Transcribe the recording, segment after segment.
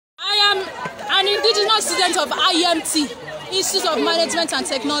am an indigenous student of IMT, Institute of Management and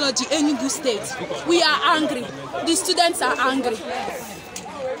Technology, Enugu State. We are angry. The students are angry.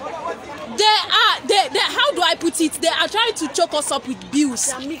 How do I put it? They are trying to choke us up with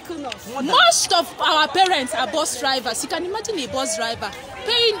bills. Most of our parents are bus drivers. You can imagine a bus driver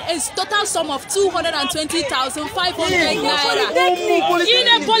paying a total sum of 220,500 naira in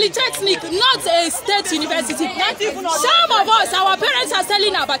a polytechnic, not a state university. Some of us, our parents are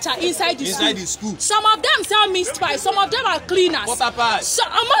selling abacha inside the school. Some of them sell mixed pie. Some of them are cleaners. Most of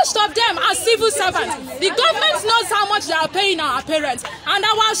them are civil servants. The government knows how much they are paying our parents, and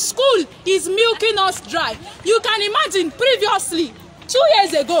our school is milking us dry. You can imagine previously, 2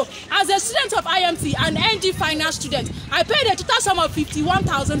 years ago, as a student of IMT, an ND final student, I paid a total sum of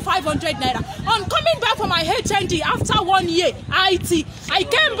 51,500 naira. On coming back from my HND after 1 year IT, I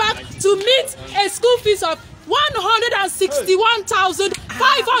came back to meet a school fees of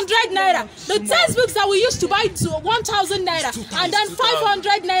 161,500 naira. The textbooks that we used to buy to 1,000 naira, and then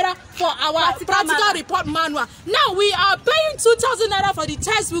 500 naira for our practical report manual. Now we are paying 2,000 naira for the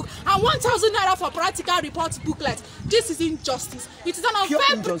textbook and 1,000 naira for practical report booklet. This is injustice. It is an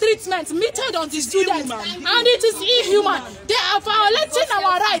unfair treatment meted on the students, and it is inhuman. They are violating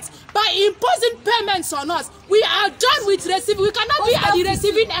our rights by imposing payments on us. We are done with receiving. We cannot be at the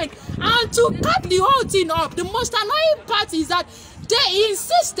receiving end. And to cap the whole thing up, the most annoying part is that they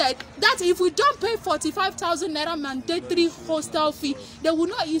insisted that if we don't pay 45,000 naira mandatory hostel fee, they will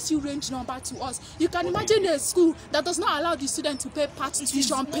not issue range number to us. You can imagine a school that does not allow the student to pay part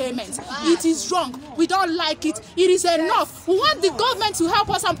tuition payments. It is wrong. We don't like it. It is enough. We want the government to help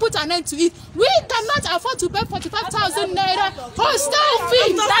us and put an end to it. We cannot afford to pay 45,000 naira hostel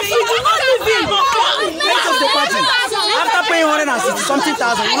fee. That's after paying 160 something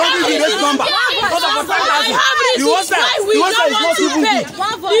thousand, we don't give you this number.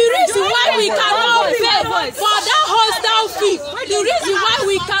 The reason why we cannot pay for that hostel fee, the reason why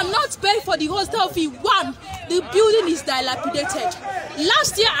we cannot pay for the hostel fee, one, the building is dilapidated.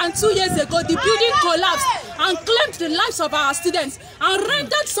 Last year and 2 years ago, the building collapsed and claimed the lives of our students and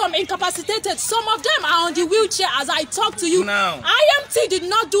rendered some incapacitated. Some of them are on the wheelchair as I talk to you. IMT did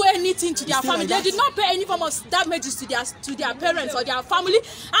not do anything to their family. They did not pay any form of damages to their parents or their family,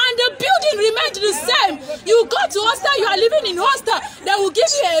 and the building remained the same. You go to hostel, you are living in hostel, they will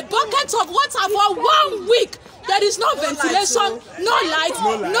give you a bucket of water for 1 week. There is no ventilation, no light,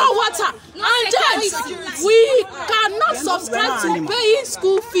 no water. And then we cannot subscribe to paying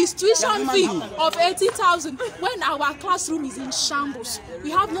school fees, tuition fee of 80,000 when our classroom is in shambles.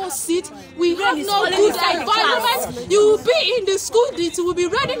 We have no seat, we have no good environment. You will be in the school, it will be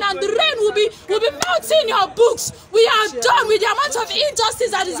raining and the rain will be melting your books. We are done with the amount of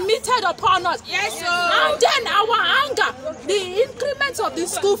injustice that is meted upon us. And then our anger, the increment of the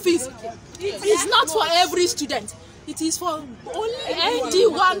school fees, it's not for every student. It is for only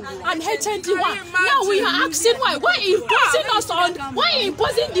ND1 and HND1. Now we are asking why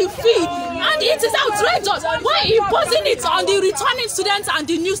imposing the fee, and it is outrageous. Why imposing it on the returning students and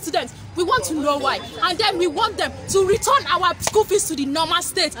the new students? We want to know why, and then we want them to return our school fees to the normal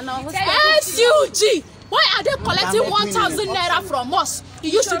state. SUG. Why are they collecting 1,000 naira from us?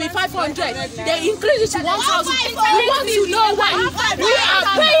 It used to be 500. They increased it to 1,000. We want to know why. We are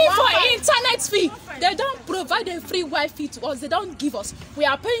paying for internet fee. They don't provide a free Wi-Fi to us. They don't give us. We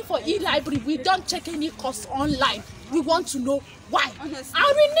are paying for e-library. We don't check any cost online. We want to know why. And we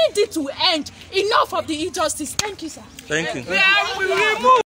need it to end. Enough of the injustice. Thank you, sir. Thank you.